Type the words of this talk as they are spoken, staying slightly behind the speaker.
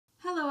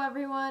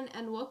everyone,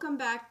 and welcome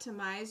back to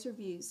Maya's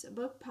Reviews, a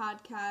book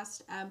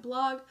podcast and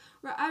blog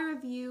where I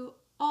review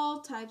all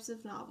types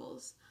of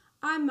novels.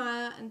 I'm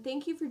Maya, and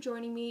thank you for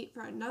joining me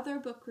for another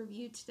book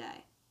review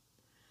today.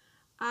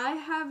 I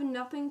have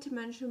nothing to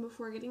mention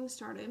before getting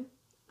started.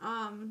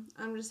 I'm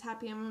just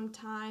happy I'm on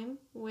time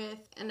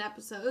with an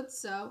episode,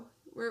 so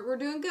we're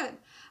doing good.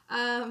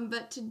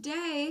 But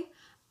today,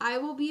 I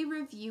will be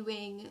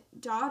reviewing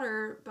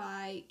Daughter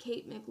by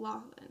Kate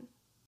McLaughlin.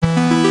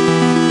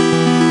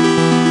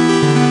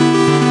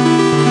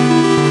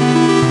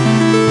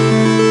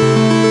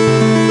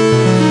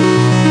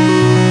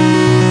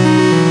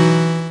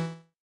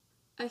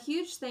 A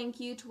huge thank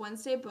you to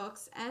Wednesday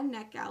Books and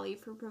NetGalley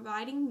for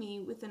providing me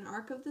with an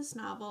arc of this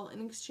novel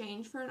in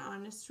exchange for an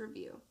honest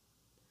review.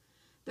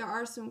 There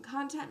are some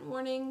content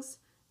warnings,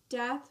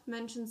 death,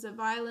 mentions of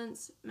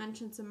violence,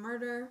 mentions of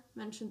murder,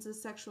 mentions of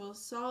sexual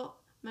assault,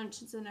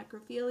 mentions of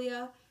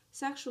necrophilia,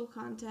 sexual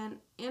content,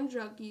 and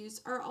drug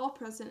use are all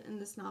present in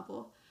this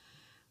novel.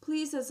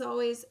 Please, as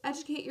always,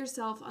 educate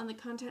yourself on the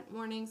content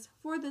warnings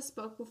for this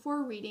book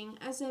before reading,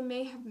 as I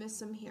may have missed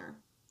some here.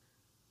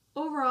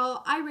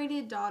 Overall, I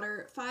rated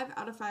Daughter 5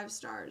 out of 5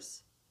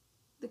 stars.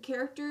 The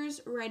characters,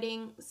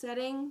 writing,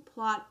 setting,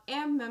 plot,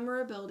 and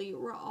memorability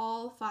were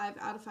all 5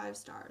 out of 5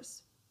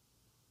 stars.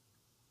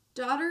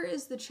 Daughter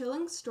is the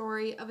chilling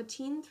story of a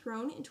teen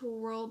thrown into a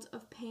world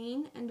of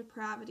pain and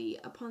depravity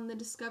upon the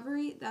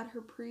discovery that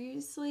her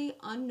previously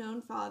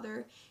unknown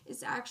father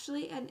is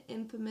actually an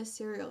infamous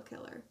serial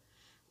killer.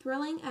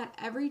 Thrilling at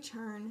every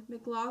turn,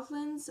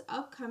 McLaughlin's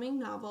upcoming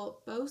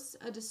novel boasts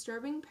a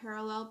disturbing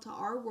parallel to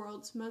our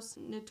world's most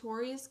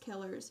notorious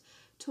killers,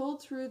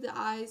 told through the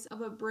eyes of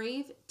a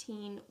brave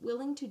teen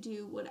willing to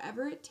do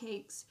whatever it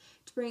takes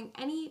to bring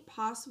any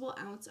possible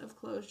ounce of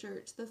closure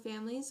to the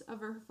families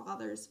of her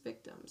father's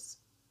victims.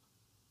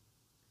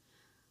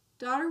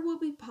 Daughter will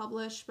be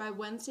published by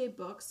Wednesday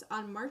Books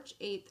on March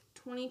 8,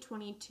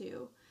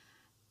 2022.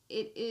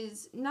 It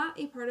is not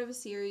a part of a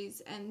series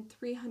and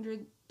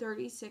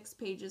 336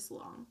 pages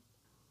long.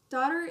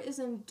 Daughter is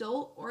an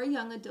adult or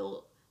young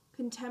adult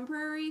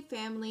contemporary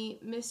family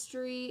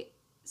mystery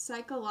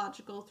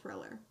psychological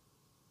thriller.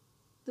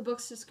 The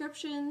book's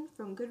description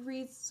from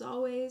Goodreads as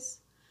always.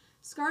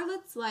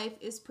 Scarlett's life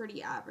is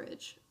pretty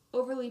average.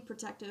 Overly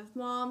protective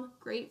mom,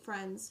 great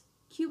friends,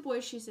 cute boy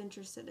she's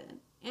interested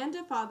in, and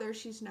a father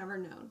she's never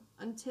known,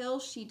 until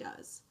she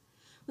does.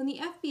 When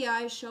the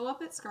FBI show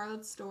up at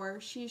Scarlett's store,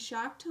 she is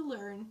shocked to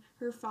learn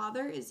her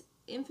father is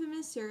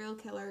infamous serial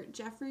killer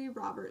Jeffrey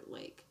Robert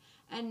Lake,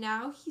 and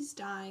now he's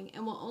dying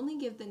and will only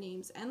give the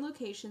names and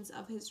locations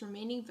of his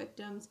remaining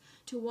victims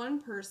to one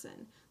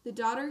person, the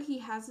daughter he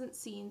hasn't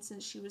seen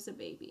since she was a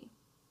baby.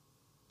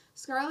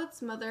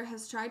 Scarlett's mother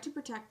has tried to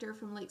protect her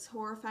from Lake's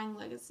horrifying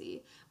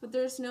legacy, but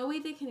there's no way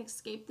they can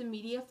escape the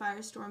media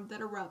firestorm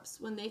that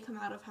erupts when they come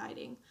out of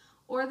hiding,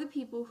 or the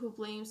people who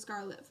blame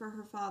Scarlett for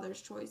her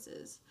father's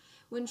choices.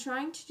 When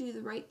trying to do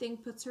the right thing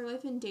puts her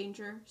life in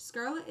danger,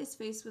 Scarlett is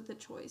faced with a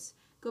choice: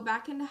 go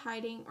back into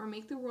hiding or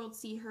make the world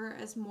see her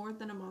as more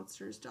than a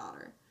monster's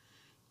daughter.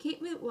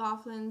 Kate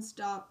McLaughlin's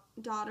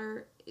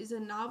Daughter is a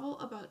novel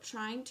about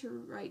trying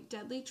to right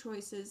deadly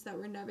choices that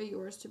were never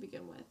yours to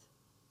begin with.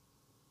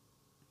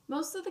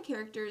 Most of the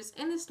characters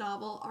in this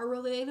novel are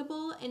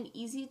relatable and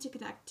easy to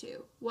connect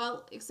to.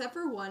 Well, except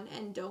for one,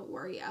 and don't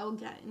worry, I'll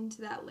get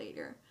into that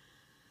later.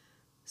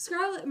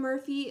 Scarlett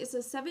Murphy is a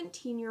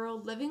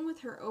 17-year-old living with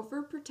her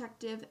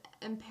overprotective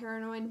and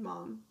paranoid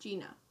mom,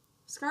 Gina.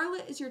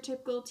 Scarlett is your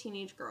typical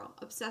teenage girl,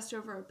 obsessed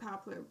over a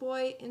popular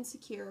boy,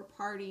 insecure,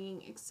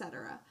 partying,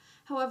 etc.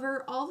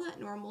 However, all that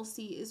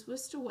normalcy is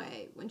whisked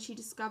away when she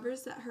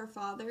discovers that her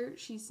father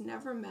she's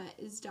never met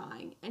is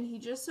dying, and he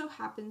just so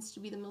happens to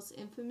be the most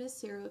infamous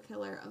serial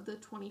killer of the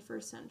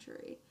 21st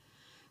century.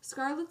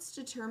 Scarlett's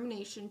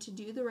determination to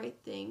do the right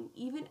thing,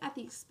 even at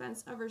the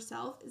expense of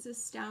herself, is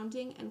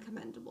astounding and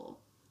commendable.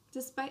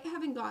 Despite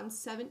having gone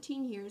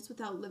 17 years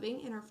without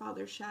living in her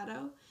father's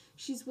shadow,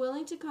 she's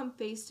willing to come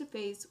face to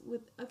face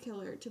with a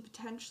killer to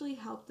potentially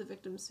help the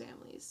victims'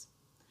 families.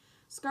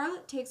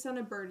 Scarlett takes on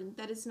a burden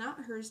that is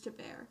not hers to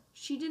bear.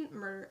 She didn't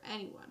murder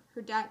anyone,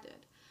 her dad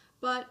did.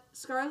 But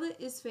Scarlett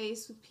is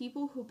faced with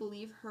people who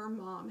believe her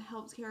mom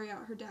helped carry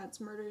out her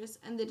dad's murders,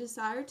 and the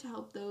desire to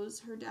help those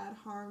her dad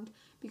harmed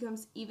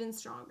becomes even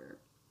stronger.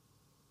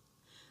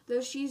 Though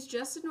she's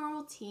just a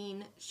normal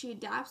teen, she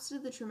adapts to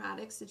the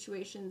traumatic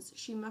situations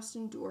she must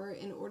endure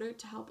in order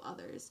to help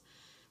others.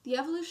 The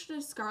evolution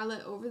of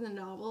Scarlett over the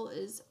novel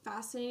is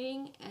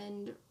fascinating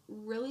and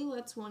really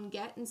lets one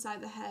get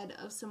inside the head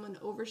of someone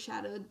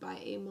overshadowed by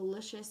a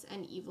malicious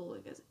and evil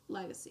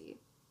legacy.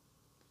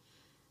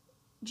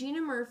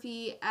 Gina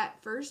Murphy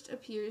at first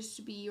appears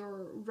to be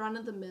your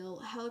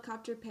run-of-the-mill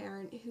helicopter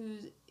parent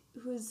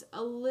who's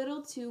a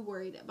little too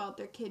worried about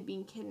their kid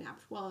being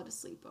kidnapped while at a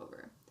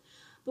sleepover.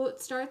 But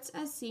what starts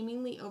as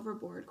seemingly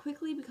overboard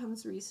quickly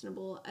becomes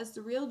reasonable as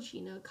the real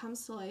Gina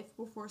comes to life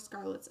before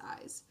Scarlett's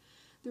eyes.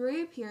 The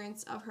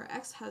reappearance of her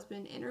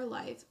ex-husband in her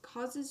life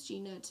causes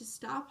Gina to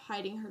stop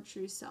hiding her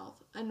true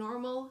self, a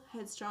normal,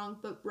 headstrong,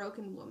 but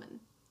broken woman.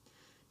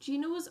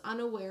 Gina was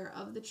unaware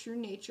of the true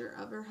nature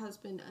of her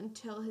husband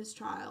until his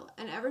trial,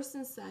 and ever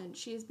since then,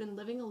 she has been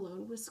living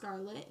alone with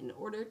Scarlett in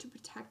order to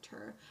protect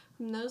her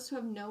from those who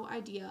have no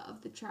idea of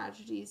the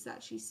tragedies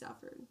that she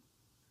suffered.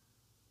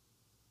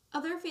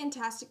 Other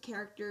fantastic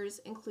characters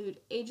include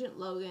Agent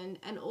Logan,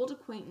 an old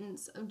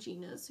acquaintance of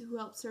Gina's who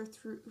helped her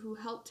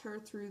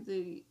through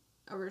the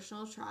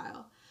original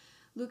trial,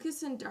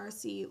 Lucas and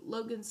Darcy,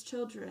 Logan's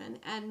children,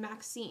 and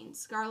Maxine,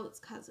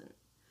 Scarlett's cousin.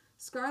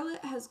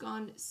 Scarlett has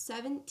gone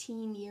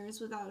 17 years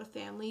without a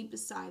family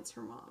besides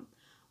her mom.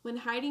 When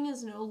hiding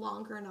is no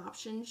longer an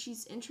option,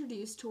 she's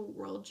introduced to a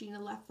world Gina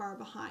left far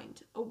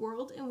behind, a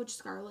world in which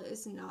Scarlett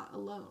is not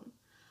alone.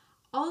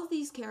 All of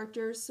these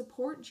characters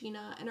support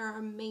Gina and are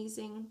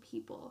amazing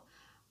people.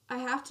 I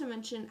have to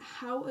mention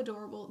how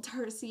adorable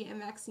Darcy and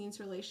Maxine's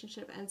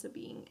relationship ends up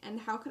being, and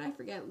how could I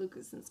forget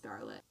Lucas and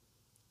Scarlett?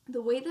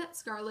 The way that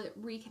Scarlett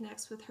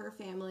reconnects with her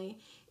family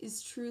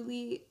is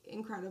truly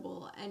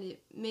incredible, and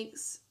it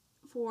makes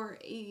for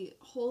a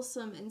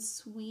wholesome and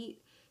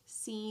sweet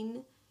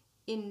scene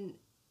in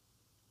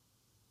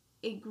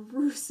a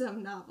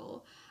gruesome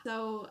novel.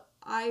 So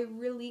I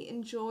really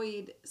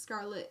enjoyed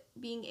Scarlett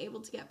being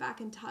able to get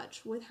back in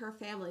touch with her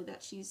family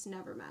that she's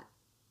never met.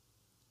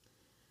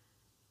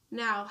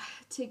 Now,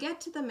 to get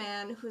to the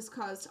man who has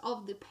caused all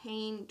of the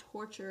pain,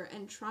 torture,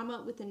 and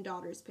trauma within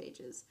Daughter's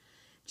pages,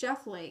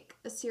 Jeff Lake,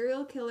 a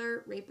serial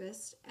killer,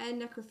 rapist, and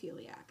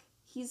necrophiliac.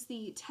 He's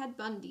the Ted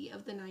Bundy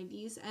of the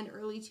 90s and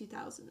early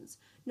 2000s,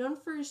 known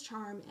for his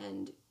charm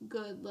and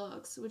good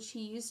looks, which he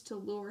used to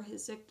lure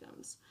his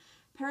victims.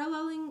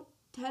 Paralleling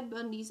Ted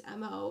Bundy's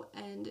MO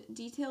and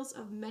details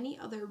of many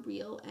other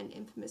real and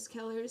infamous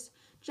killers,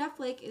 Jeff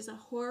Lake is a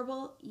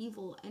horrible,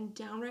 evil, and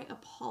downright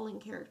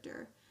appalling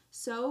character.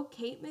 So,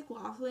 Kate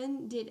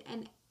McLaughlin did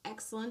an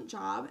excellent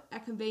job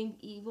at conveying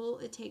the evil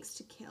it takes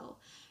to kill,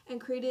 and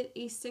created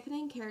a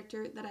sickening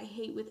character that I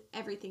hate with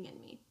everything in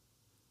me.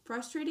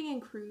 Frustrating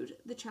and crude,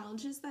 the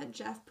challenges that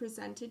Jeff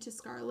presented to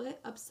Scarlett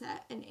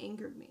upset and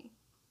angered me.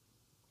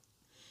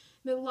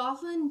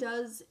 McLaughlin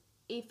does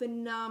a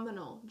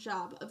phenomenal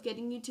job of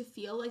getting you to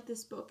feel like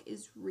this book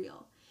is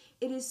real.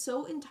 It is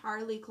so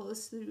entirely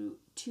close to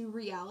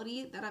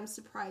reality that I'm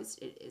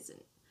surprised it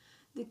isn't.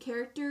 The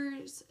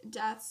characters,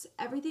 deaths,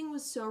 everything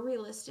was so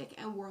realistic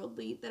and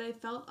worldly that I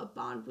felt a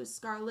bond with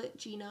Scarlett,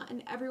 Gina,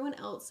 and everyone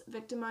else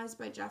victimized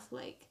by Jeff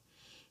Lake.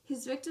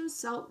 His victims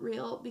felt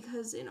real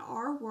because in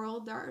our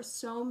world there are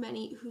so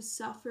many who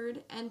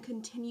suffered and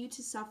continue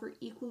to suffer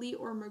equally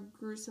or more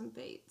gruesome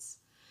fates.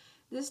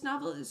 This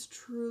novel is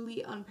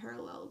truly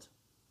unparalleled.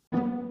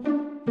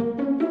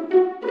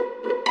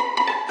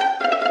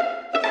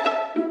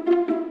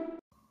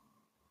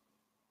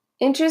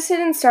 Interested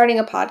in starting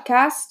a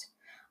podcast?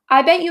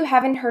 I bet you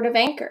haven't heard of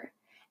Anchor,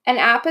 an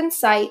app and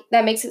site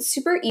that makes it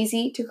super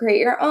easy to create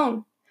your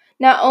own.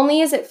 Not only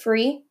is it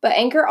free, but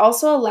Anchor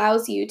also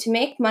allows you to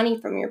make money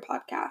from your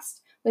podcast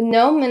with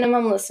no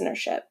minimum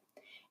listenership.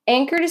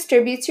 Anchor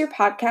distributes your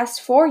podcast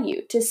for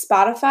you to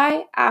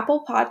Spotify,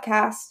 Apple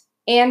Podcasts,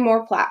 and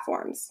more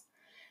platforms.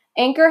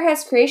 Anchor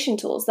has creation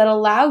tools that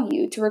allow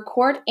you to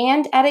record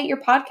and edit your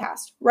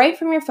podcast right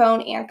from your phone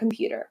and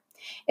computer.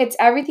 It's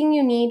everything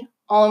you need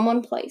all in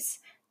one place.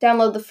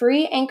 Download the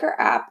free Anchor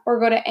app or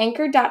go to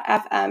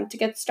anchor.fm to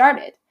get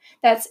started.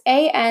 That's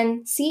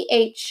ANCHOR.FM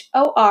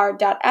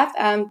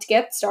to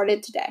get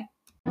started today.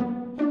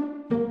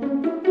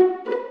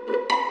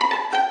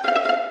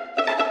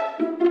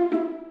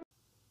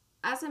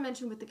 As I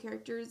mentioned with the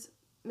characters,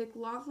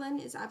 McLaughlin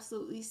is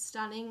absolutely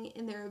stunning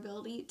in their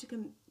ability to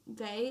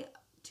convey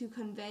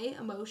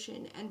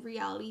emotion and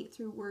reality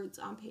through words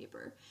on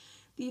paper.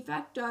 The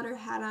effect Daughter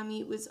had on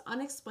me was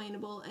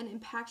unexplainable and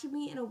impacted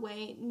me in a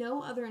way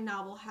no other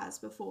novel has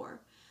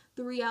before.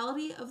 The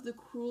reality of the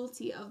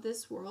cruelty of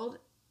this world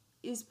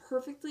is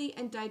perfectly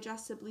and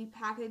digestibly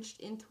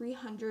packaged in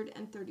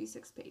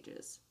 336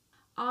 pages.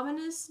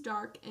 Ominous,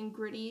 dark, and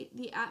gritty,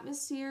 the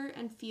atmosphere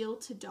and feel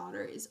to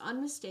Daughter is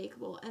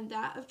unmistakable, and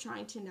that of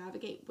trying to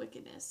navigate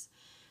wickedness.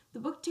 The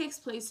book takes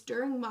place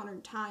during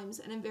modern times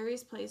and in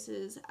various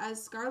places,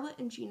 as Scarlett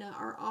and Gina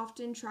are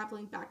often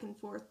traveling back and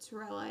forth to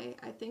LA,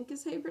 I think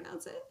is how you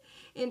pronounce it,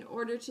 in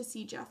order to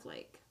see Jeff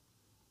Lake.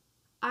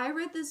 I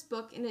read this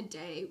book in a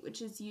day, which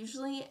is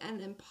usually an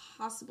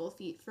impossible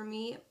feat for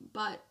me,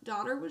 but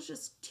Daughter was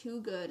just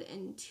too good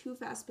and too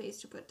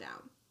fast-paced to put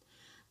down.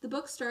 The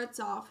book starts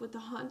off with the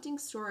haunting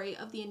story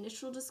of the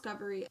initial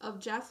discovery of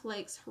Jeff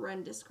Lake's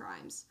horrendous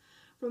crimes.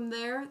 From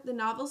there, the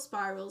novel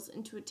spirals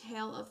into a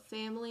tale of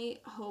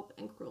family, hope,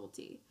 and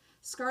cruelty.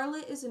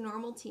 Scarlett is a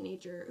normal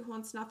teenager who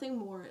wants nothing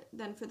more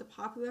than for the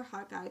popular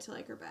hot guy to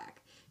like her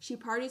back. She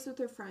parties with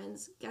her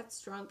friends, gets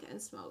drunk,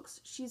 and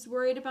smokes. She's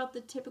worried about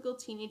the typical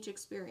teenage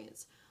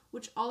experience,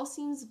 which all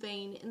seems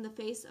vain in the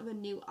face of a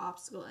new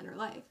obstacle in her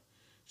life.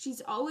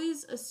 She's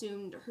always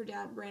assumed her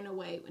dad ran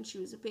away when she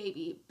was a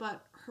baby,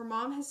 but her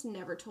mom has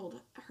never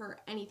told her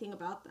anything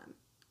about him.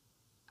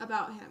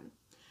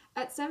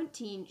 At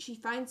 17, she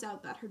finds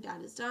out that her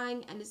dad is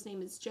dying, and his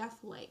name is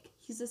Jeff Lake.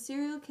 He's a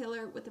serial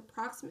killer with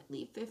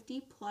approximately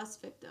 50 plus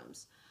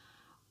victims.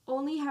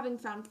 only having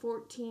found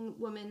 14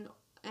 women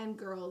and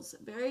girls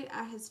buried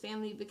at his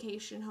family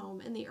vacation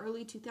home in the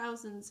early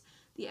 2000s,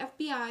 the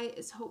FBI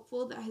is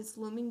hopeful that his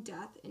looming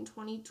death in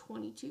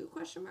 2022, ?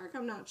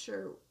 I'm not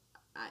sure.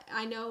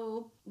 I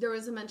know there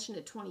was a mention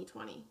of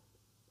 2020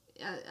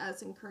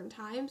 as in current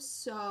times,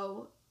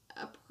 so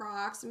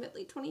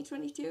approximately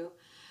 2022,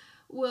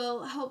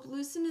 will help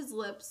loosen his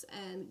lips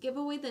and give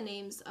away the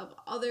names of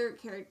other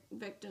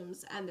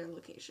victims and their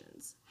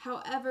locations.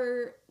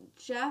 However,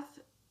 Jeff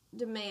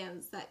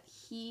demands that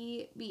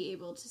he be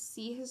able to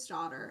see his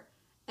daughter,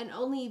 and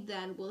only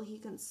then will he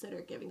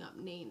consider giving up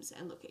names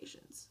and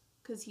locations,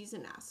 because he's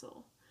an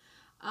asshole.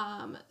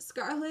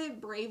 Scarlett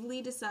bravely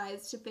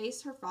decides to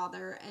face her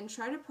father and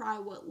try to pry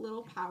what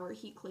little power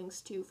he clings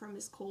to from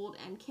his cold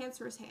and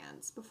cancerous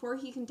hands before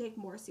he can take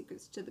more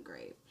secrets to the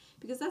grave.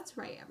 Because that's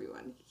right,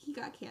 everyone. He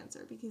got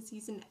cancer because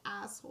he's an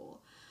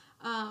asshole.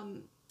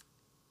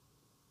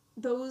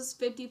 Those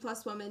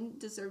 50-plus women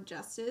deserve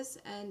justice,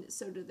 and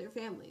so do their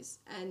families.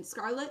 And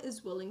Scarlett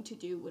is willing to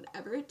do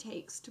whatever it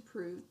takes to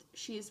prove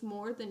she is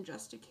more than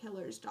just a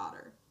killer's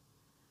daughter.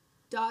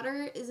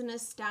 Daughter is an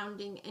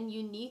astounding and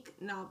unique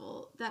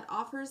novel that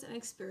offers an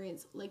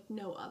experience like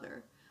no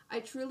other.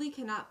 I truly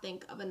cannot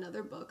think of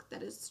another book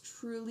that has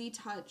truly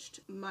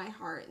touched my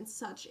heart in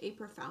such a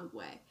profound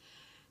way.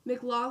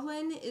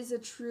 McLaughlin is a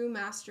true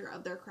master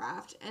of their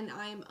craft, and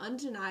I am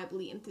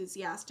undeniably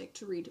enthusiastic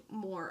to read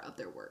more of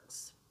their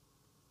works.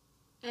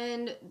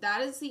 And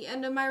that is the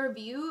end of my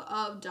review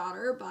of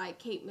Daughter by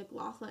Kate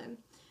McLaughlin.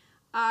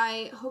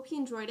 I hope you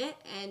enjoyed it,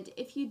 and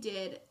if you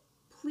did,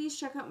 please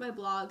check out my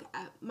blog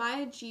at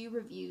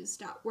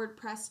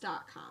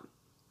mayagreviews.wordpress.com.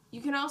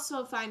 You can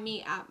also find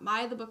me at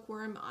Maya the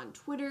Bookworm on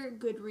Twitter,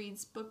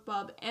 Goodreads,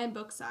 BookBub, and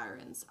Book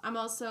Sirens. I'm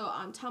also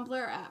on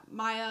Tumblr at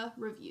Maya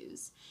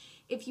Reviews.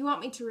 If you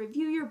want me to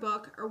review your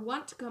book or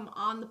want to come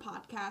on the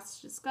podcast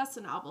to discuss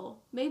a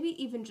novel, maybe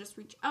even just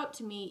reach out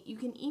to me, you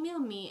can email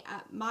me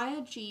at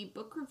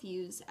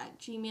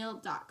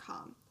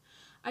mayagbookreviews@gmail.com.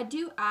 I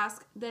do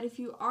ask that if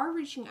you are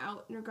reaching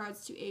out in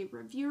regards to a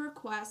review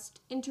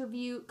request,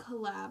 interview,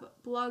 collab,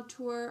 blog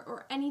tour,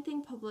 or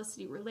anything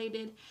publicity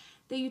related,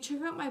 that you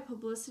check out my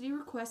publicity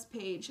request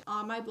page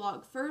on my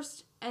blog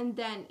first and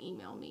then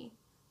email me.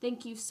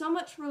 Thank you so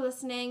much for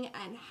listening,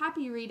 and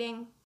happy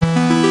reading!